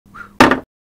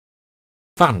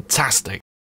Fantastic.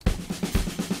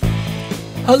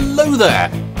 Hello there,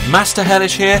 Master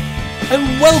Hellish here,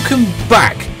 and welcome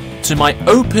back to my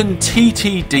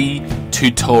OpenTTD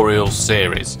tutorial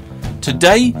series.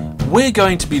 Today we're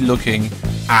going to be looking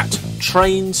at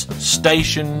trains,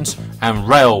 stations and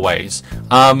railways,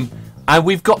 and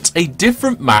we've got a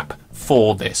different map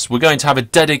for this. We're going to have a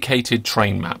dedicated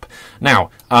train map. Now,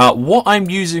 what I'm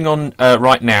using on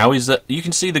right now is that you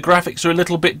can see the graphics are a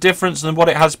little bit different than what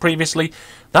it has previously.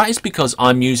 That is because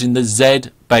I'm using the Z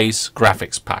base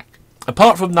graphics pack.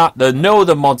 Apart from that, there are no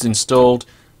other mods installed,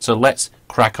 so let's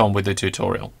crack on with the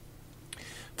tutorial.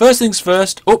 First things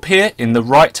first, up here in the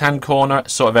right hand corner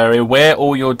sort of area where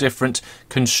all your different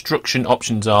construction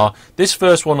options are, this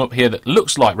first one up here that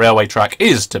looks like railway track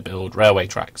is to build railway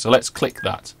track. So let's click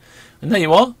that. And there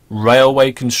you are,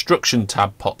 railway construction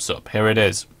tab pops up. Here it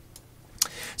is.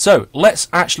 So let's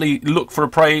actually look for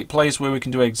a place where we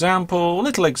can do example,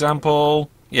 little example.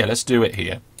 Yeah, let's do it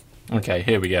here. Okay,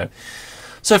 here we go.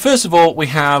 So first of all, we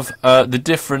have the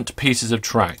different pieces of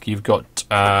track. You've got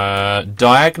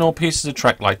diagonal pieces of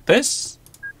track like this,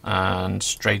 and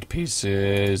straight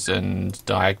pieces, and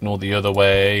diagonal the other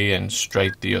way, and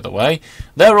straight the other way.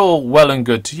 They're all well and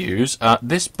good to use.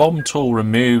 This bomb tool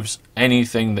removes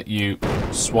anything that you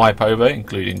swipe over,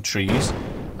 including trees,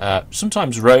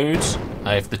 sometimes roads,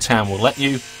 if the town will let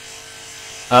you,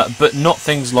 but not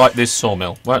things like this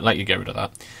sawmill. Won't let you get rid of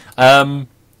that.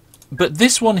 But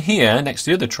this one here, next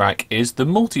to the other track, is the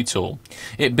multi-tool.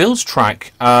 It builds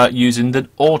track using the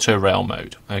auto rail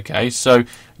mode. Okay, so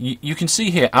you can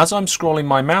see here, as I'm scrolling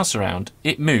my mouse around,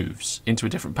 it moves into a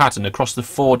different pattern across the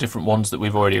 4 different ones that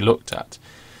we've already looked at.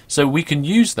 So we can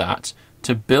use that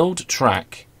to build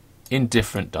track in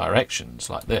different directions,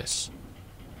 like this.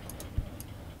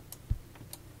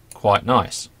 Quite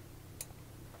nice.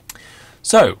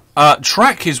 So,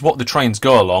 track is what the trains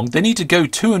go along. They need to go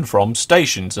to and from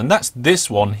stations, and that's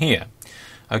this one here.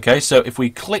 Okay, so if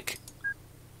we click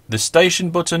the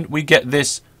station button, we get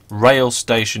this rail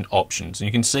station options. And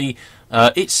you can see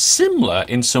it's similar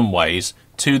in some ways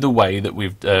to the way that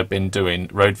we've been doing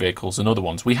road vehicles and other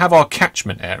ones. We have our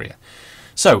catchment area.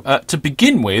 So, to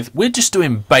begin with, we're just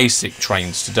doing basic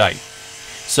trains today.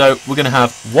 So we're going to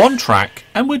have one track,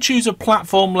 and we'll choose a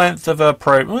platform length of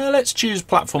let's choose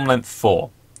platform length 4.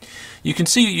 You can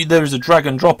see there is a drag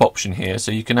and drop option here,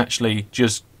 so you can actually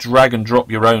just drag and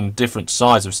drop your own different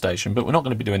size of station, but we're not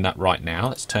going to be doing that right now.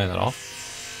 Let's turn that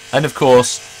off. And of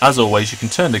course, as always, you can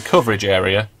turn the coverage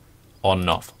area on and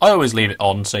off. I always leave it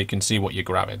on so you can see what you're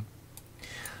grabbing.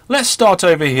 Let's start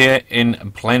over here in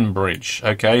Plenbridge.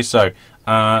 Okay, so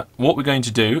what we're going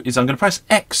to do is I'm going to press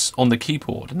X on the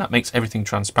keyboard, and that makes everything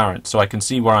transparent so I can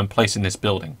see where I'm placing this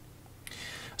building.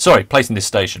 Sorry, placing this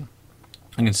station.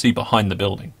 I can see behind the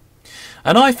building.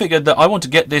 And I figured that I want to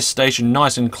get this station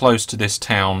nice and close to this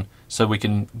town so we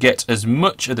can get as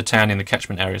much of the town in the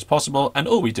catchment area as possible, and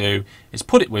all we do is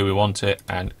put it where we want it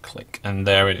and click, and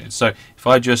there it is. So if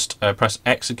I just press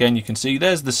X again, you can see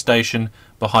there's the station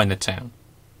behind the town.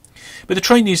 But the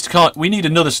train needs to we need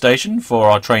another station for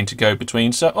our train to go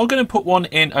between, so I'm going to put one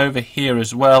in over here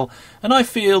as well, and I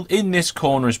feel in this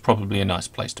corner is probably a nice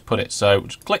place to put it. So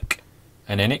just click,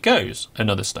 and in it goes,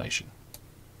 another station.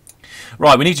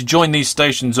 Right, we need to join these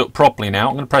stations up properly now.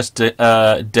 I'm going to press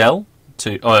Del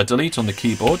to delete on the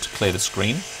keyboard to clear the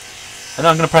screen, and then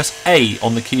I'm going to press A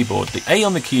on the keyboard. The A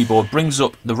on the keyboard brings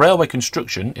up the railway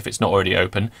construction, if it's not already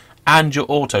open, and your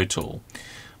auto tool,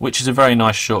 which is a very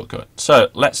nice shortcut. So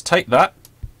let's take that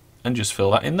and just fill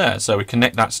that in there. So we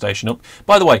connect that station up.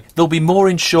 By the way, there'll be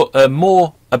more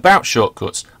more about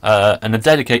shortcuts and a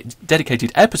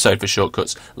dedicated episode for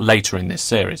shortcuts later in this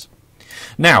series.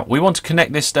 Now we want to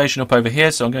connect this station up over here,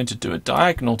 so I'm going to do a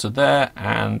diagonal to there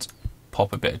and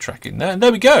pop a bit of track in there, and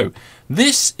there we go.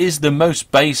 This is the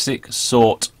most basic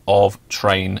sort of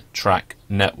train track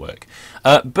network,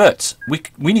 but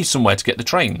we need somewhere to get the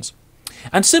trains.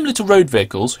 And similar to road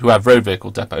vehicles, who have road vehicle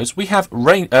depots, we have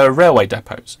railway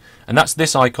depots. And that's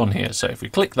this icon here. So if we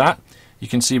click that, you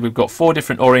can see we've got 4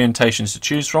 different orientations to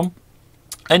choose from.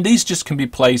 And these just can be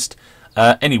placed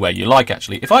anywhere you like,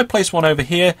 actually. If I place one over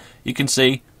here, you can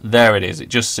see there it is. It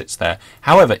just sits there.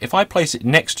 However, if I place it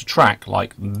next to track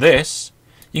like this,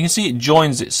 you can see it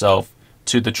joins itself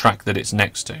to the track that it's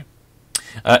next to.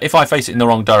 If I face it in the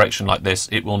wrong direction like this,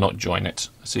 it will not join it.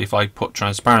 See, if I put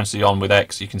transparency on with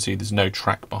X, you can see there's no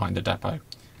track behind the depot.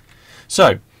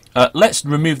 So let's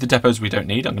remove the depots we don't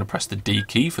need. I'm going to press the D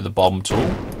key for the bomb tool.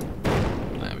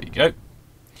 There we go.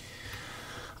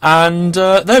 And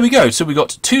there we go. So we've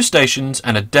got 2 stations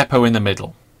and a depot in the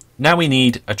middle. Now we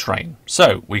need a train.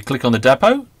 So we click on the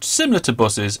depot, similar to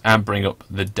buses, and bring up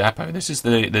the depot. This is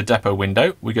the depot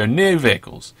window. We go new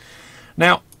vehicles.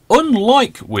 Now,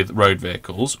 unlike with road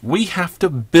vehicles, we have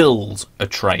to build a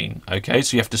train. Okay,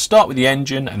 so you have to start with the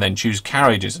engine and then choose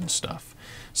carriages and stuff.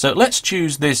 So let's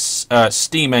choose this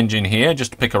steam engine here,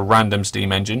 just to pick a random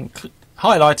steam engine.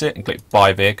 Highlight it and click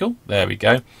buy vehicle. There we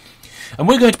go. And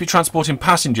we're going to be transporting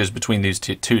passengers between these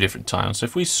two different towns. So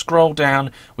if we scroll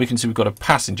down, we can see we've got a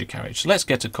passenger carriage. So let's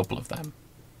get a couple of them.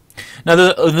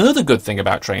 Now, another good thing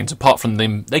about trains, apart from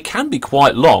them, they can be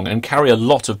quite long and carry a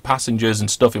lot of passengers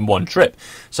and stuff in one trip.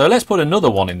 So let's put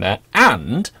another one in there,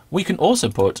 and we can also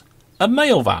put a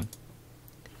mail van.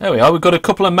 There we are, we've got a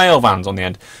couple of mail vans on the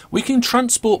end. We can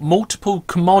transport multiple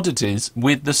commodities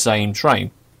with the same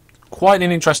train. Quite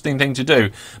an interesting thing to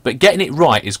do, but getting it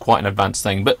right is quite an advanced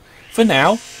thing. But for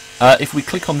now, if we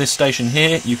click on this station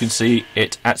here, you can see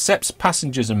it accepts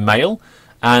passengers and mail,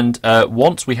 and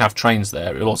once we have trains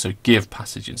there, it will also give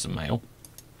passengers and mail.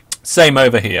 Same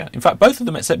over here. In fact, both of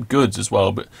them accept goods as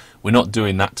well, but we're not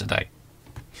doing that today.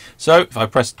 So if I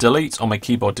press delete on my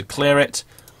keyboard to clear it,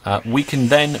 we can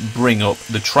then bring up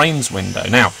the trains window.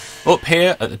 Now, up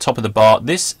here at the top of the bar,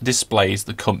 this displays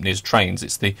the company's trains.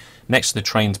 It's the next to the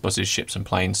trains, buses, ships and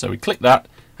planes. So we click that,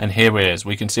 and here it is.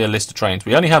 We can see a list of trains.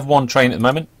 We only have one train at the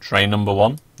moment, train number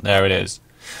 1. There it is.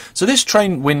 So this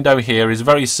train window here is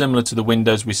very similar to the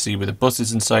windows we see with the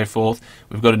buses and so forth.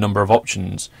 We've got a number of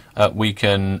options. We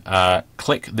can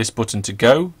click this button to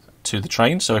go to the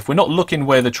train. So if we're not looking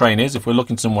where the train is, if we're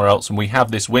looking somewhere else and we have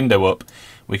this window up,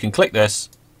 we can click this,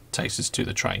 takes us to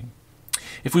the train.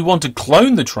 If we want to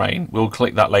clone the train, we'll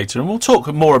click that later, and we'll talk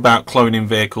more about cloning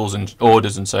vehicles and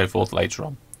orders and so forth later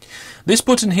on. This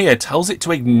button here tells it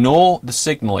to ignore the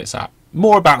signal it's at.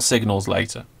 More about signals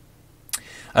later.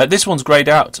 This one's greyed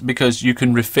out because you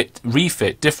can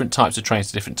refit different types of trains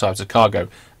to different types of cargo.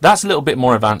 That's a little bit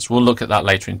more advanced. We'll look at that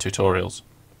later in tutorials.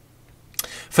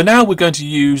 For now, we're going to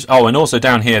use... Oh, and also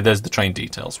down here, there's the train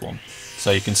details one.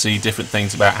 So you can see different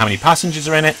things about how many passengers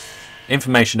are in it,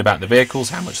 information about the vehicles,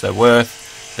 how much they're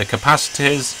worth, the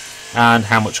capacities, and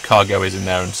how much cargo is in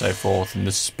there and so forth, and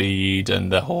the speed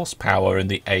and the horsepower and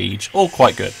the age. All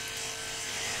quite good.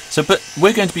 So, but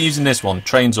we're going to be using this one,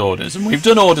 trains orders, and we've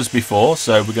done orders before,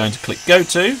 so we're going to click go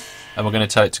to, and we're going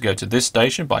to tell it to go to this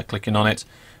station by clicking on it,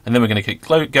 and then we're going to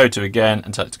click go to again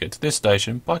and tell it to go to this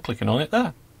station by clicking on it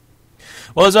there.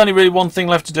 Well, there's only really one thing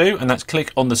left to do, and that's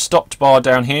click on the stopped bar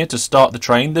down here to start the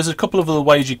train. There's a couple of other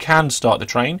ways you can start the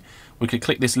train. We could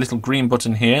click this little green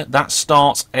button here. That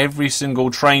starts every single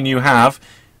train you have,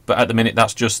 but at the minute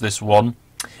that's just this one.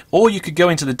 Or you could go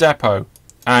into the depot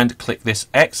and click this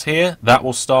X here. That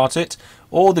will start it.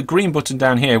 Or the green button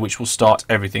down here, which will start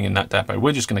everything in that depot.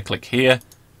 We're just going to click here,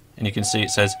 and you can see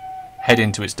it says head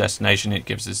into its destination. It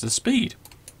gives us the speed.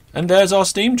 And there's our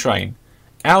steam train.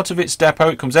 Out of its depot,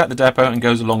 it comes out the depot and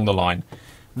goes along the line.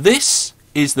 This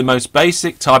is the most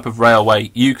basic type of railway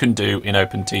you can do in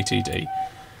OpenTTD.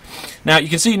 Now you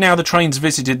can see now the train's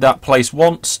visited that place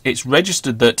once. It's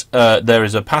registered that there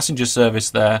is a passenger service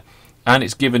there, and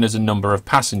it's given us a number of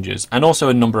passengers and also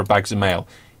a number of bags of mail.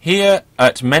 Here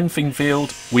at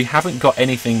Menfingfield we haven't got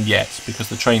anything yet because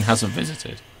the train hasn't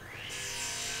visited.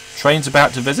 Train's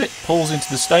about to visit, pulls into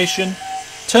the station,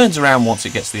 turns around once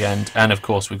it gets to the end, and of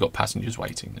course we've got passengers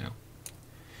waiting now.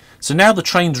 So now the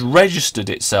train's registered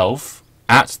itself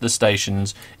at the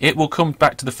stations, it will come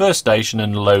back to the first station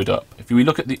and load up. If we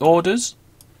look at the orders,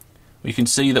 we can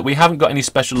see that we haven't got any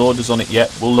special orders on it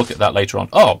yet. We'll look at that later on.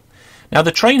 Oh, now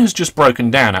the train has just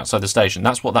broken down outside the station.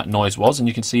 That's what that noise was, and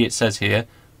you can see it says here,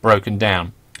 broken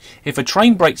down. If a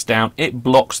train breaks down, it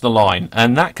blocks the line,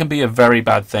 and that can be a very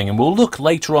bad thing, and we'll look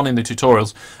later on in the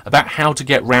tutorials about how to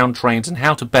get round trains and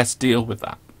how to best deal with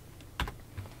that.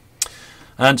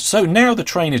 And so now the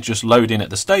train is just loading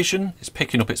at the station, it's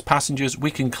picking up its passengers.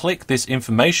 We can click this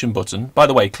information button. By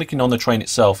the way, clicking on the train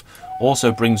itself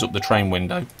also brings up the train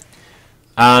window.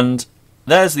 And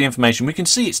there's the information. We can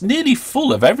see it's nearly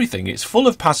full of everything. It's full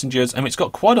of passengers, and it's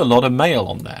got quite a lot of mail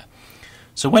on there.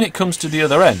 So when it comes to the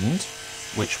other end,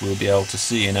 which we'll be able to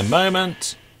see in a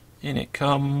moment, in it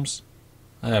comes.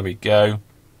 There we go.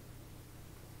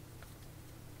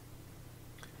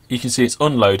 You can see it's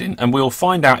unloading, and we'll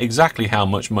find out exactly how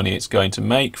much money it's going to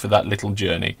make for that little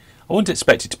journey. I wouldn't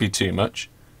expect it to be too much.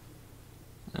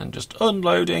 And just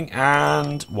unloading,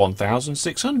 and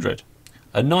 1,600.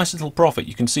 A nice little profit.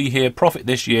 You can see here, profit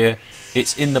this year,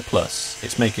 it's in the plus.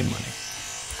 It's making money.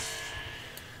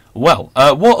 Well,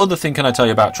 what other thing can I tell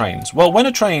you about trains? Well, when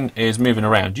a train is moving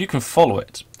around, you can follow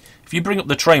it. If you bring up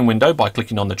the train window by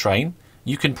clicking on the train,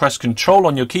 you can press Control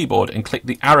on your keyboard and click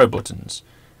the arrow buttons.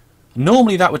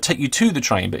 Normally that would take you to the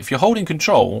train, but if you're holding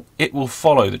control, it will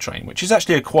follow the train, which is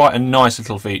actually quite a nice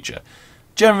little feature.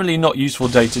 Generally not useful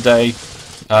day to day,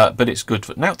 but it's good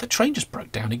for... Now, the train just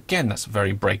broke down again. That's a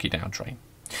very breaky down train.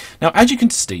 Now, as you can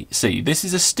see, this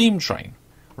is a steam train,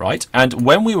 right? And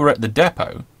when we were at the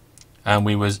depot, and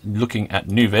we was looking at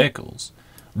new vehicles,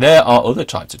 there are other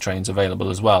types of trains available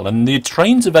as well, and the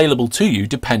trains available to you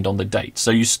depend on the date.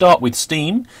 So you start with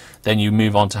steam, then you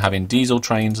move on to having diesel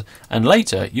trains, and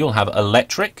later you'll have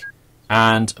electric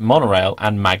and monorail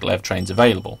and maglev trains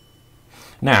available.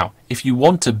 Now, if you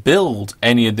want to build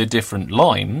any of the different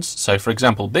lines, so for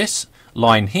example this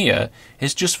line here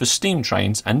is just for steam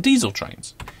trains and diesel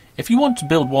trains. If you want to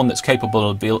build one that's capable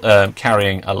of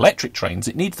carrying electric trains,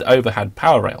 it needs the overhead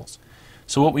power rails.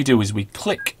 So what we do is we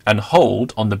click and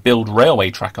hold on the build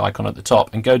railway track icon at the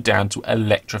top and go down to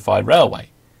electrified railway.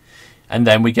 And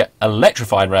then we get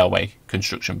electrified railway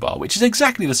construction bar, which is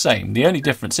exactly the same. The only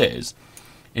difference is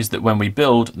that when we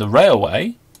build the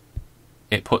railway,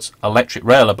 it puts electric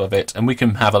rail above it and we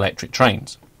can have electric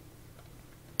trains.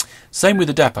 Same with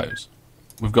the depots.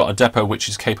 We've got a depot which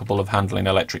is capable of handling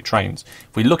electric trains.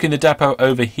 If we look in the depot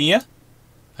over here,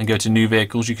 and go to new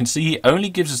vehicles, you can see it only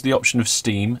gives us the option of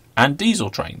steam and diesel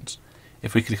trains.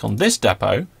 If we click on this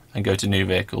depot and go to new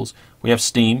vehicles, we have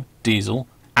steam, diesel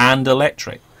and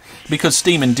electric, because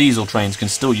steam and diesel trains can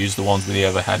still use the ones with the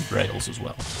overhead rails as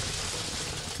well.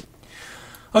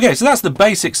 Okay, so that's the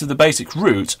basics of the basic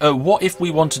route. What if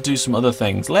we want to do some other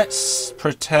things? Let's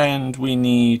pretend we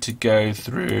need to go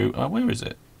through... where is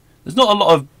it? There's not a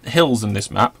lot of hills in this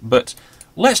map, but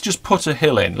let's just put a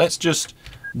hill in. Let's just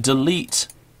delete...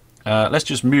 let's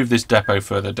just move this depot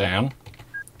further down.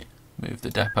 Move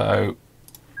the depot.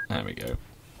 There we go.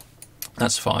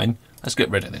 That's fine. Let's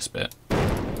get rid of this bit.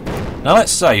 Now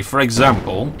let's say, for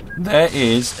example, there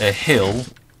is a hill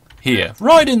here,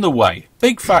 right in the way.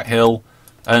 Big fat hill,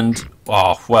 and,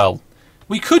 oh, well,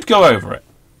 we could go over it.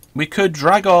 We could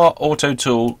drag our auto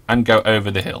tool and go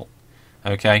over the hill.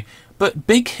 Okay? But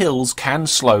big hills can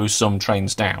slow some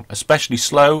trains down, especially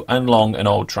slow and long and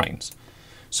old trains.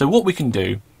 So what we can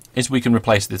do is we can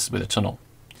replace this with a tunnel.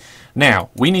 Now,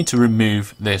 we need to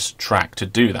remove this track to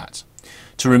do that.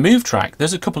 To remove track,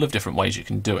 there's a couple of different ways you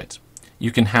can do it.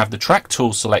 You can have the track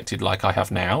tool selected like I have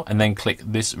now, and then click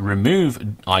this remove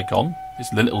icon,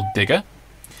 this little digger,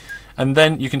 and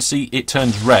then you can see it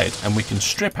turns red, and we can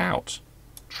strip out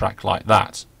track like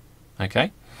that.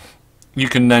 Okay? You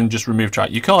can then just remove track.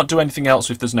 You can't do anything else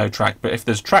if there's no track, but if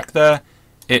there's track there,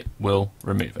 it will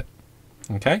remove it.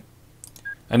 Okay?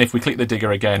 And if we click the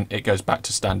digger again, it goes back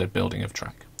to standard building of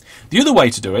track. The other way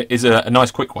to do it is a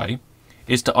nice quick way,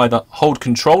 is to either hold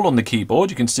control on the keyboard.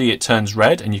 You can see it turns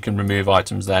red and you can remove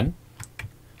items then.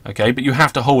 Okay, but you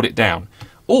have to hold it down.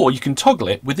 Or you can toggle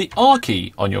it with the R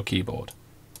key on your keyboard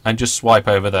and just swipe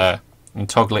over there and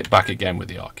toggle it back again with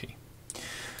the R key.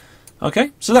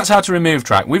 Okay, so that's how to remove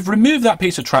track. We've removed that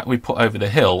piece of track we put over the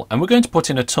hill, and we're going to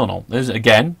put in a tunnel. There's,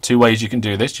 again, two ways you can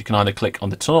do this. You can either click on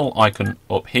the tunnel icon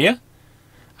up here,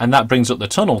 and that brings up the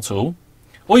tunnel tool,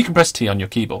 or you can press T on your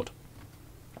keyboard.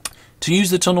 To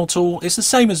use the tunnel tool, it's the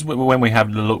same as when we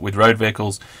have the look with road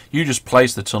vehicles. You just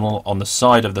place the tunnel on the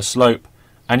side of the slope,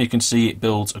 and you can see it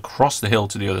builds across the hill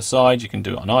to the other side. You can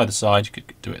do it on either side. You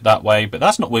could do it that way, but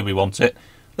that's not where we want it.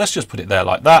 Let's just put it there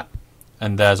like that,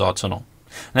 and there's our tunnel.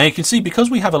 Now you can see, because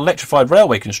we have electrified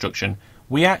railway construction,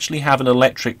 we actually have an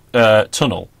electric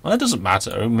tunnel. Well, that doesn't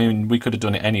matter. I mean, we could have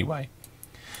done it anyway.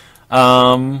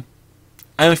 And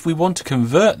if we want to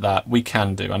convert that, we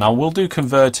can do. And I will do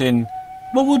converting.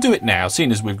 Well, we'll do it now,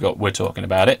 seeing as we're talking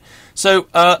about it. So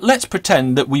let's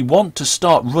pretend that we want to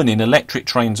start running electric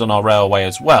trains on our railway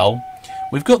as well.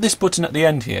 We've got this button at the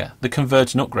end here, the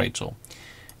Convert and Upgrade tool.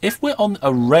 If we're on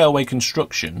a railway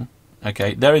construction,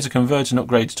 okay, there is a Convert and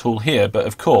Upgrade tool here, but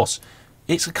of course,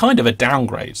 it's a kind of a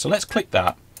downgrade. So let's click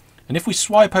that. And if we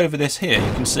swipe over this here,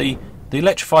 you can see the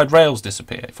electrified rails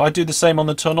disappear. If I do the same on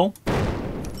the tunnel,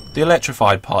 the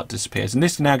electrified part disappears, and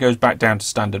this now goes back down to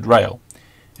standard rail.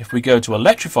 If we go to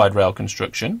electrified rail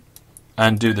construction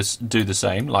and do the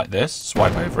same like this,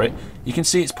 swipe over it, you can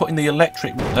see it's putting the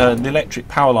electric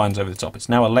power lines over the top. It's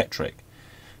now electric.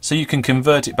 So you can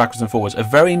convert it backwards and forwards. A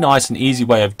very nice and easy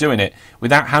way of doing it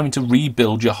without having to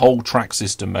rebuild your whole track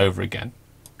system over again.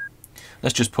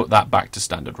 Let's just put that back to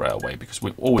standard railway, because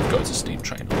all we've got is a steam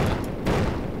train on there.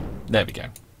 There we go.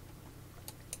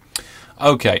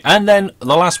 Okay, and then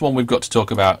the last one we've got to talk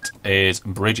about is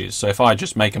bridges. So if I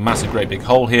just make a massive great big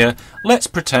hole here, let's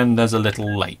pretend there's a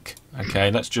little lake. Okay,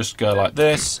 let's just go like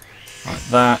this, like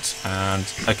that, and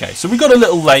okay, so we've got a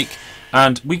little lake,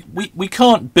 And we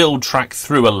can't build track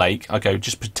through a lake. Okay,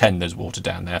 just pretend there's water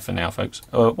down there for now, folks.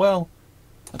 Well,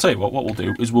 I'll tell you what we'll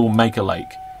do is we'll make a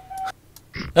lake.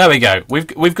 There we go.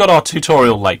 We've got our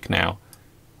tutorial lake now.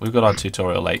 We've got our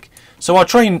tutorial lake. So our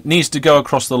train needs to go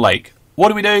across the lake.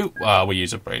 What do? We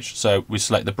use a bridge. So we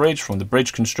select the bridge from the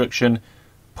bridge construction,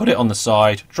 put it on the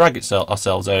side, drag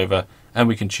ourselves over, and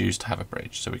we can choose to have a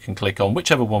bridge. So we can click on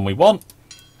whichever one we want,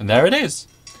 and there it is.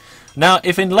 Now,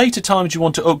 if in later times you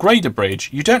want to upgrade a bridge,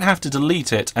 you don't have to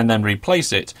delete it and then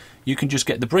replace it. You can just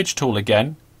get the bridge tool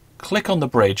again, click on the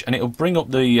bridge, and it'll bring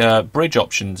up the bridge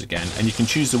options again, and you can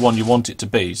choose the one you want it to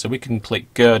be. So we can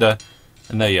click girder,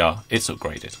 and there you are, it's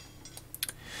upgraded.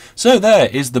 So there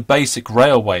is the basic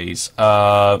railways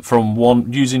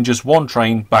using just one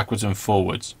train backwards and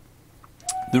forwards.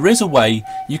 There is a way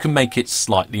you can make it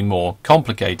slightly more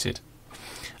complicated.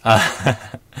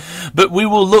 But we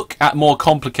will look at more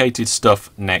complicated stuff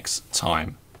next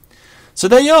time. So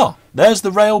there you are. There's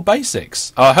the rail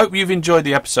basics. I hope you've enjoyed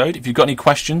the episode. If you've got any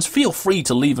questions, feel free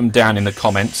to leave them down in the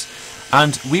comments.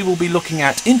 And we will be looking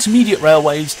at intermediate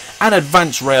railways and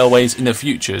advanced railways in the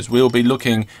futures. We'll be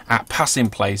looking at passing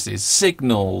places,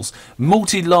 signals,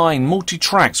 multi-line,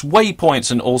 multi-tracks,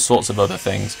 waypoints, and all sorts of other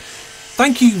things.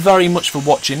 Thank you very much for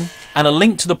watching, and a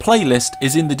link to the playlist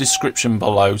is in the description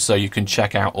below so you can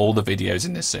check out all the videos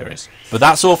in this series. But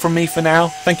that's all from me for now.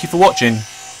 Thank you for watching.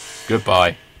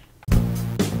 Goodbye.